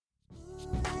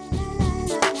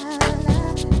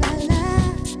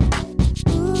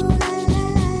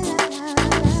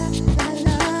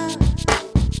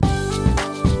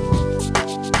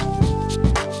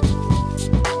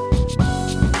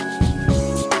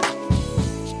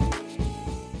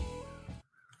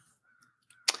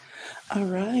All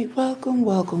right, welcome,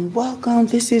 welcome, welcome.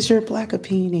 This is your Black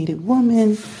opinionated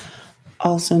woman,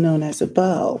 also known as a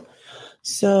Beau.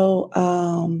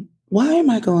 Why am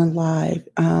I going live?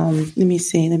 Let me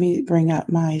see. Let me bring up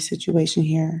my situation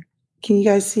here. Can you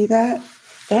guys see that?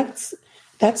 That's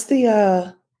that's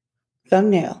the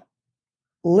thumbnail.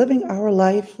 Living our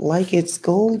life like it's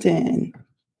golden.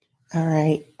 All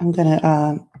right, I'm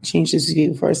gonna change this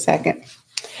view for a second.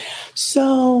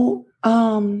 So,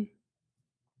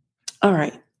 all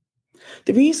right.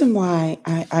 The reason why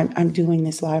I'm doing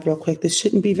this live real quick, this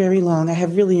shouldn't be very long. I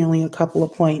have really only a couple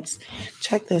of points.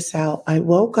 Check this out. I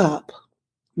woke up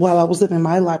while I was living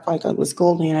my life like I was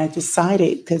golden, and I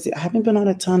decided, because I haven't been on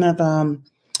a ton of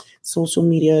social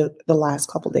media the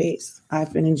last couple of days.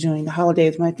 I've been enjoying the holiday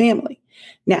with my family.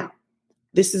 Now,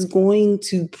 this is going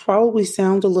to probably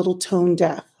sound a little tone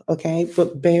deaf, okay?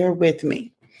 But bear with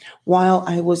me. While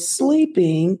I was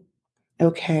sleeping,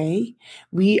 okay,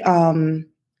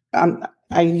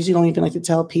 I usually don't even like to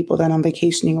tell people that I'm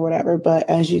vacationing or whatever, but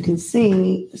as you can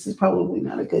see, this is probably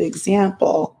not a good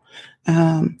example.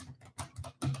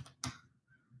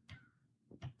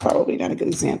 Probably not a good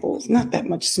example. It's not that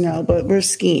much snow, but we're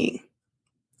skiing.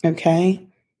 Okay.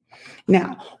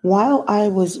 Now, while I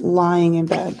was lying in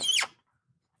bed,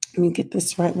 let me get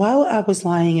this right. While I was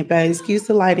lying in bed, excuse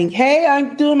the lighting. Hey,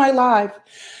 I'm doing my live.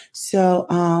 So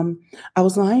I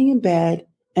was lying in bed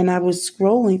and I was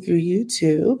scrolling through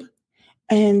YouTube.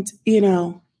 And,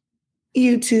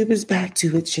 YouTube is back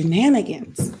to its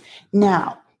shenanigans.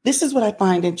 Now, this is what I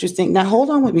find interesting. Now, hold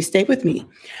on with me. Stay with me.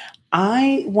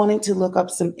 I wanted to look up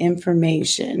some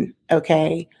information,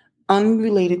 okay,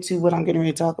 unrelated to what I'm getting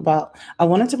ready to talk about. I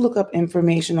wanted to look up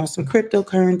information on some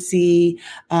cryptocurrency,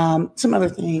 some other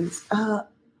things.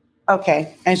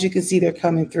 Okay, as you can see, they're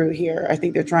coming through here. I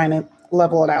think they're trying to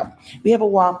level it out. We have a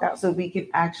walkout so we can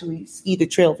actually ski the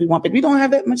trail if we want, but we don't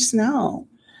have that much snow.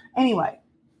 Anyway,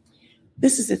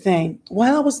 this is the thing.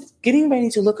 While I was getting ready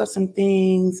to look up some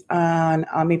things on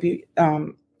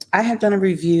I had done a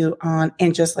review on,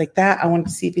 and just like that, I wanted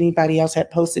to see if anybody else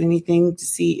had posted anything to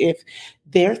see if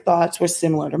their thoughts were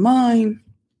similar to mine.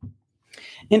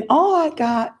 And all I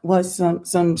got was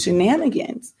some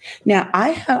shenanigans. Now,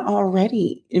 I had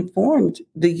already informed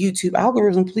the YouTube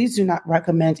algorithm, please do not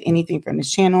recommend anything from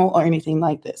this channel or anything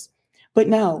like this. But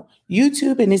no,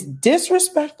 YouTube in its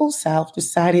disrespectful self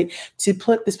decided to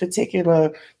put this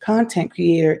particular content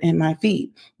creator in my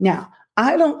feed. Now,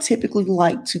 I don't typically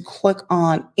like to click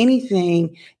on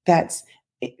anything that's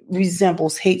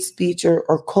resembles hate speech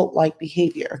or cult-like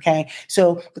behavior. Okay.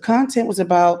 So the content was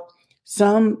about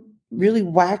some really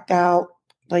whacked out,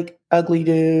 like ugly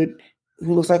dude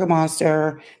who looks like a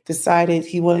monster decided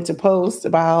he wanted to post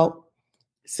about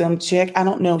some chick. I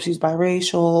don't know if she's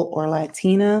biracial or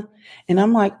Latina. And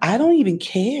I'm like, I don't even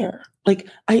care. Like,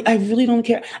 I really don't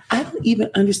care. I don't even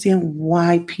understand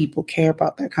why people care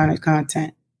about that kind of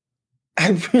content.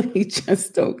 I really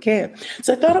just don't care.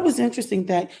 So I thought it was interesting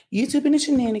that YouTube and the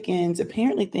shenanigans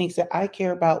apparently thinks that I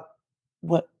care about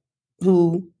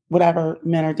whatever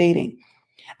men are dating.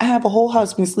 I have a whole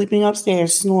husband sleeping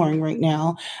upstairs snoring right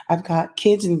now. I've got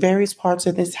kids in various parts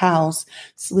of this house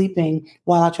sleeping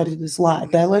while I try to do this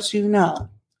live. That lets you know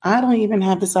I don't even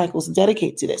have the cycles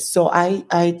dedicated to this. So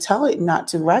I tell it not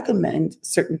to recommend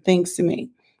certain things to me.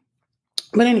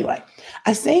 But anyway,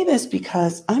 I say this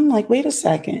because I'm like, wait a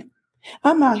second.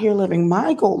 I'm out here living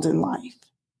my golden life.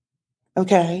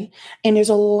 Okay. And there's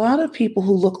a lot of people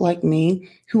who look like me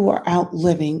who are out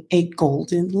living a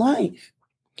golden life.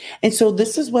 And so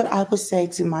this is what I would say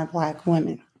to my Black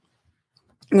women.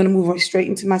 I'm going to move straight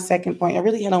into my second point. I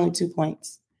really had only 2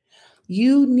 points.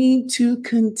 You need to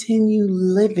continue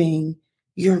living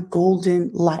your golden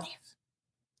life.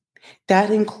 That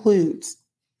includes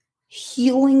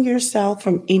healing yourself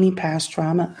from any past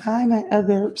trauma. Hi, my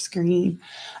other screen.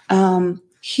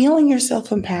 Healing yourself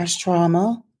from past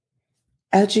trauma,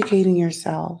 educating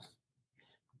yourself,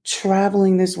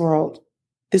 traveling this world.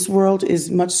 This world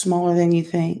is much smaller than you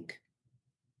think.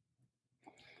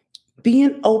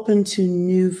 Being open to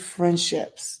new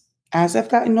friendships. As I've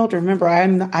gotten older, remember,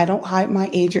 I don't hide my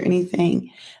age or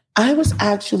anything. I was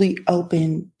actually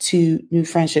open to new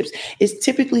friendships. It's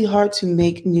typically hard to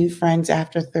make new friends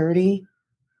after 30,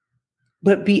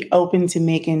 but be open to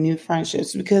making new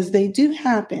friendships because they do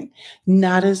happen,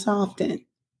 not as often.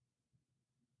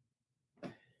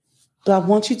 But I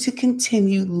want you to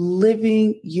continue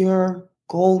living your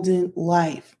golden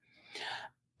life.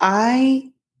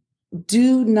 I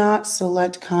do not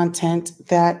select content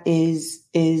that is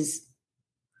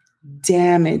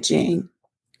damaging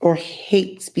or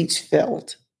hate speech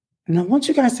filled. And I want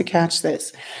you guys to catch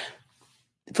this.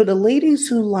 For the ladies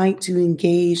who like to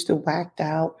engage the whacked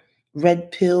out,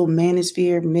 red pill,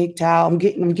 manosphere, MGTOW, I'm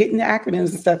getting the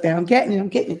acronyms and stuff down. I'm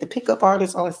getting it, the pickup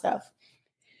artists, all that stuff.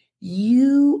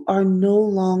 You are no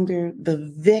longer the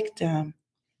victim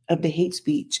of the hate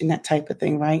speech and that type of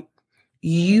thing, right?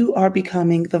 You are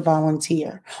becoming the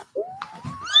volunteer. Ooh,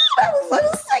 that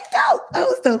was like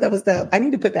dope. That was dope. I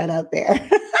need to put that out there.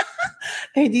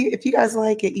 Hey, if you guys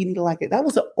like it, you need to like it. That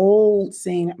was an old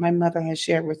saying that my mother has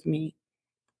shared with me.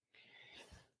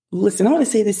 Listen, I want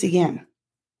to say this again.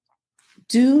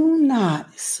 Do not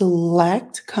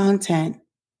select content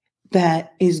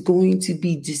that is going to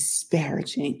be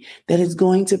disparaging, that is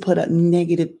going to put up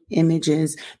negative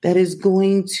images, that is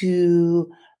going to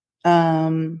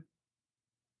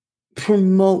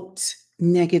promote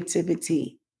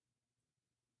negativity.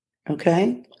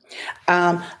 Okay?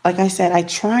 Like I said, I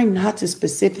try not to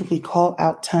specifically call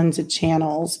out tons of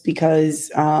channels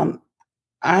because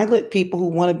I let people who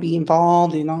want to be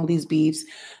involved in all these beefs,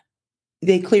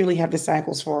 they clearly have the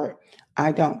cycles for it.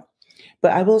 I don't.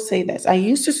 But I will say this. I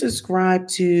used to subscribe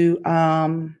to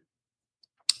TLA.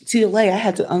 I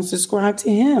had to unsubscribe to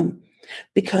him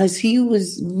because he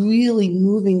was really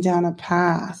moving down a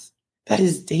path that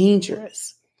is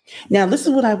dangerous. Now, this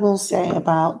is what I will say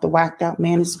about the whacked out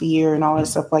manosphere and all that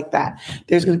stuff like that.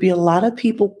 There's going to be a lot of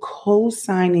people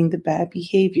co-signing the bad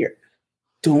behavior.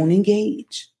 Don't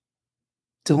engage.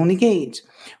 Don't engage.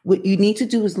 What you need to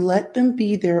do is let them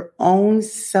be their own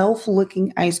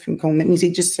self-looking ice cream cone. That means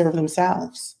they just serve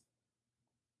themselves.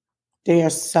 They are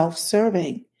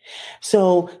self-serving.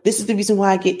 So this is the reason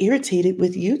why I get irritated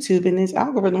with YouTube and this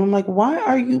algorithm. I'm like, why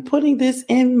are you putting this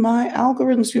in my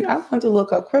algorithm stream? I want to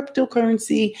look up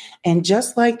cryptocurrency and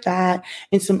just like that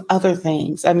and some other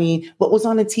things. I mean, what was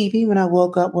on the TV when I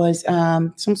woke up was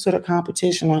some sort of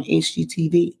competition on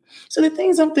HGTV. So the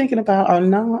things I'm thinking about are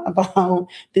not about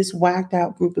this whacked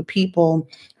out group of people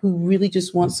who really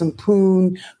just want some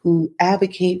poon, who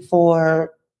advocate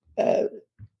for,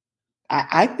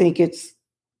 I think it's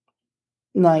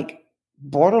like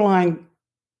borderline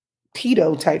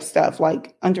pedo type stuff,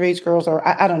 like underage girls, or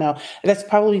I don't know. That's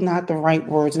probably not the right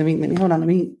words. Let me hold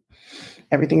on.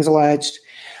 Everything's alleged.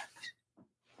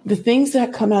 The things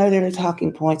that come out of there, the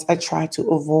talking points, I try to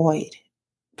avoid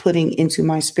putting into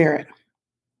my spirit.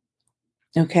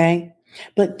 Okay.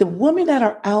 But the women that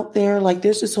are out there, like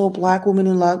there's this whole Black woman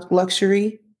in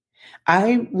luxury.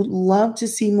 I would love to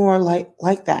see more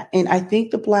like that. And I think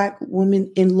the Black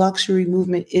women in luxury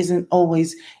movement isn't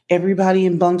always everybody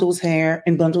in bundles of hair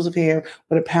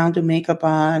with a pound of makeup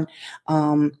on,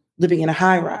 living in a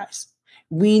high rise.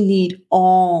 We need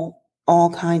all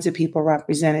kinds of people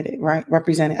represented, right?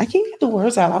 Represented. I can't get the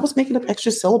words out. I was making up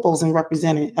extra syllables and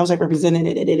represented. I was like represented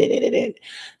it.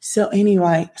 So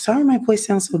anyway, sorry my voice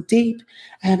sounds so deep.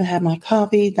 I haven't had my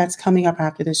coffee. That's coming up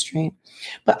after this stream.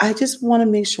 But I just want to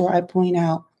make sure I point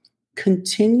out,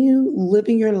 continue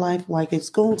living your life like it's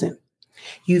golden.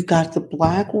 You've got the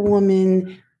Black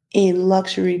woman in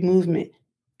luxury movement.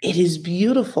 It is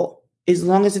beautiful as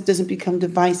long as it doesn't become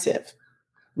divisive.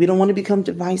 We don't want to become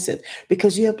divisive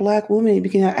because you have Black women.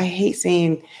 I hate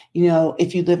saying,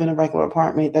 if you live in a regular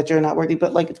apartment that you're not worthy,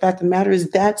 but like the fact of the matter is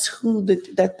that's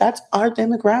that's our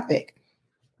demographic.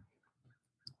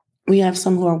 We have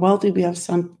some who are wealthy. We have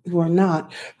some who are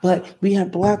not, but we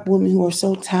have Black women who are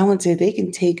so talented. They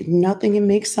can take nothing and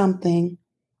make something.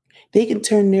 They can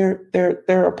turn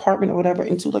their apartment or whatever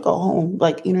into like a home,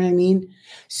 like, you know what I mean?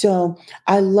 So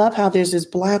I love how there's this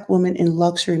Black woman in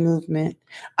luxury movement.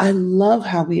 I love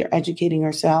how we are educating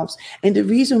ourselves. And the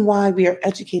reason why we are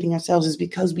educating ourselves is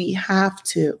because we have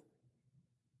to.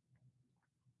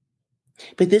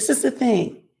 But this is the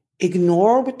thing.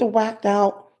 Ignore what the whacked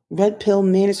out red pill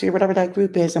ministry, whatever that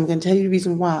group is. I'm going to tell you the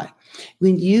reason why.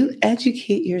 When you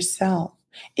educate yourself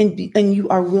and you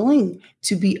are willing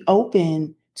to be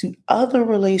open to other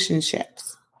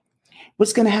relationships,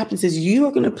 what's going to happen is you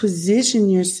are going to position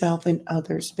yourself in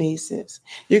other spaces.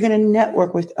 You're going to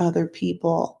network with other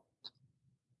people.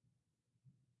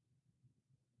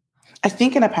 I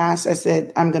think in the past I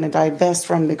said I'm going to divest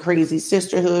from the crazy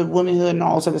sisterhood, womanhood, and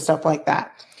all sort of stuff like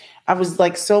that. I was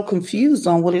like so confused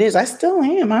on what it is. I still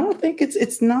am. I don't think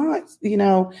it's not,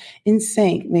 in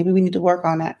sync. Maybe we need to work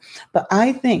on that. But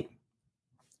I think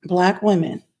Black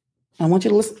women, I want you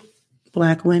to listen.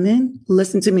 Black women,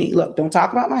 listen to me. Look, don't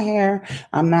talk about my hair.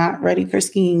 I'm not ready for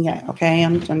skiing yet. Okay.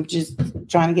 I'm just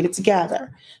trying to get it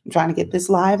together. I'm trying to get this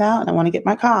live out and I want to get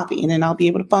my coffee and then I'll be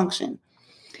able to function.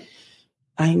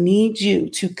 I need you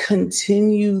to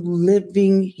continue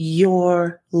living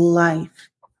your life.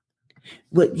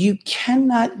 What you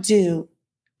cannot do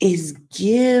is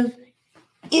give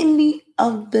any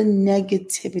of the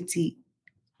negativity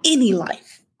any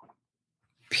life.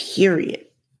 Period.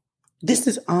 This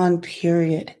is on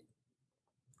period.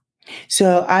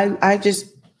 So I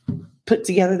just put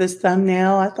together this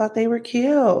thumbnail. I thought they were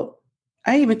cute.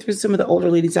 I even threw some of the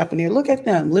older ladies up in there. Look at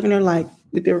them living their life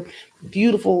with their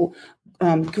beautiful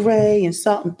gray and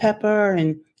salt and pepper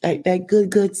and that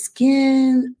good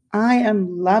skin. I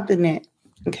am loving it.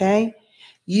 Okay.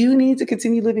 You need to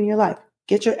continue living your life.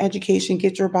 Get your education,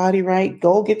 get your body right.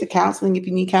 Go get the counseling if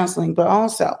you need counseling. But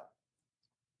also,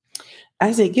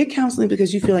 I say get counseling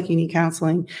because you feel like you need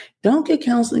counseling. Don't get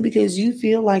counseling because you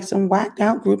feel like some whacked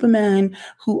out group of men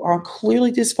who are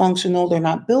clearly dysfunctional. They're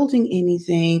not building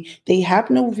anything. They have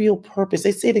no real purpose.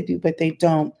 They say they do, but they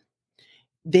don't.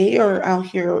 They are out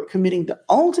here committing the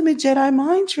ultimate Jedi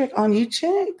mind trick on you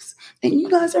chicks. And you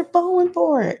guys are falling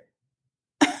for it.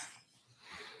 You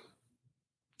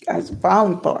guys are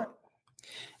falling for it.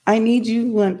 I need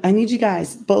you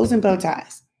guys, bows and bow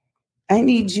ties. I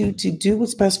need you to do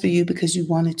what's best for you because you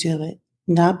want to do it,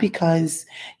 not because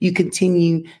you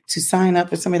continue to sign up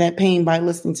for some of that pain by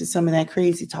listening to some of that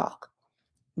crazy talk.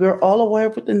 We're all aware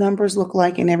of what the numbers look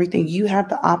like and everything. You have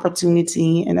the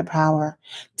opportunity and the power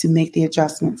to make the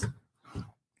adjustments.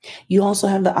 You also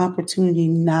have the opportunity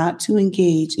not to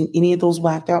engage in any of those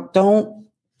whacked out. Don't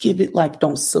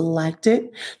select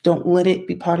it. Don't let it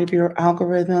be part of your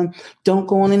algorithm. Don't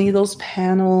go on any of those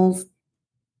panels.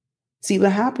 See,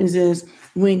 what happens is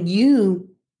when you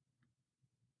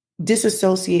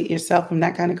disassociate yourself from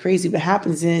that kind of crazy, what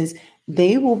happens is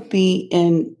they will be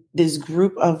in this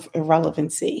group of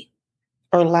irrelevancy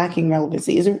or lacking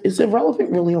relevancy. Is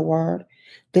irrelevant really a word?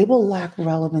 They will lack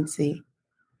relevancy.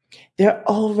 They're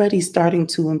already starting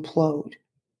to implode.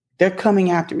 They're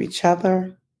coming after each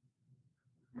other.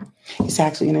 It's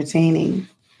actually entertaining.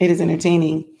 It is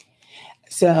entertaining.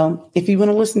 So if you want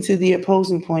to listen to the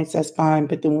opposing points, that's fine.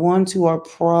 But the ones who are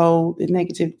pro, the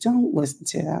negative, don't listen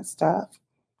to that stuff.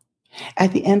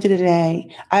 At the end of the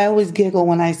day, I always giggle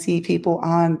when I see people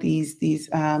on these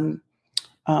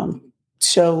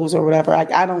shows or whatever.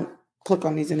 I don't click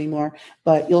on these anymore,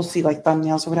 but you'll see like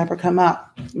thumbnails or whatever come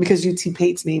up because YouTube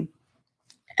hates me.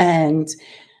 And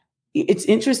it's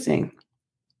interesting.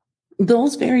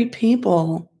 Those very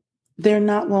people, they're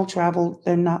not well-traveled.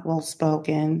 They're not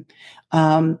well-spoken.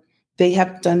 They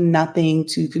have done nothing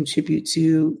to contribute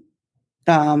to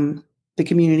the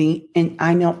community. And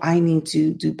I know I need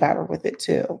to do better with it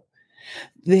too.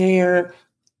 There's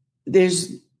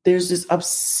this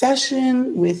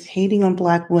obsession with hating on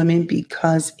Black women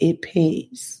because it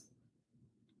pays.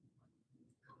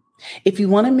 If you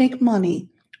want to make money,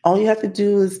 all you have to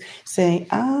do is say,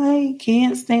 I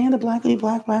can't stand a black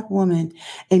woman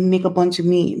and make a bunch of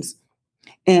memes.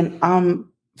 And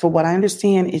for what I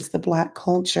understand, it's the Black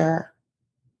culture.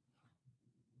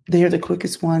 They're the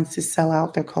quickest ones to sell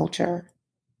out their culture,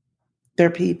 their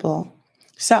people.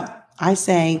 So I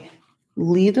say,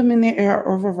 leave them in their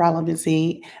era of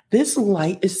irrelevancy. This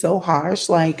light is so harsh.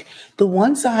 Like the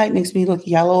one side makes me look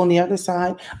yellow and the other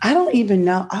side, I don't even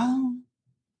know.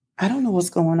 I don't know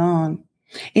what's going on.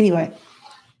 Anyway,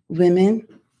 women,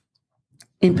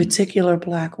 in particular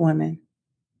Black women,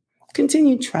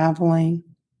 continue traveling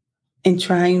and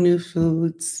trying new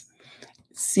foods,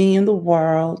 seeing the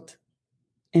world,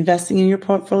 investing in your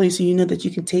portfolio so you know that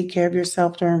you can take care of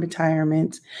yourself during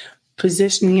retirement,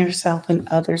 positioning yourself in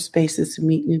other spaces to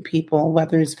meet new people,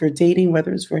 whether it's for dating,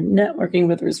 whether it's for networking,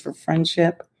 whether it's for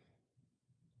friendship.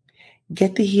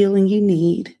 Get the healing you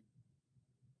need.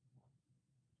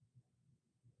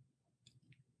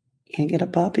 And get a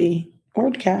puppy or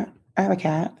a cat. I have a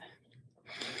cat.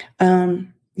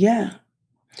 Yeah.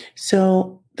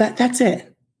 So that's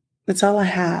it. That's all I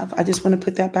have. I just want to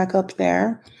put that back up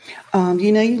there.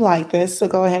 You know you like this, so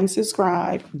go ahead and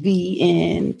subscribe. The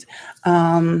end.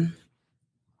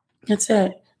 That's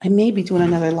it. I may be doing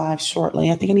another live shortly.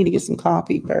 I think I need to get some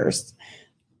coffee first.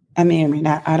 I may or may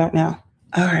not. I don't know.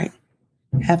 All right.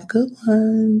 Have a good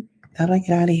one. How do I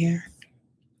get out of here?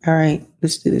 All right.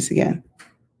 Let's do this again.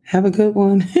 Have a good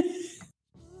one.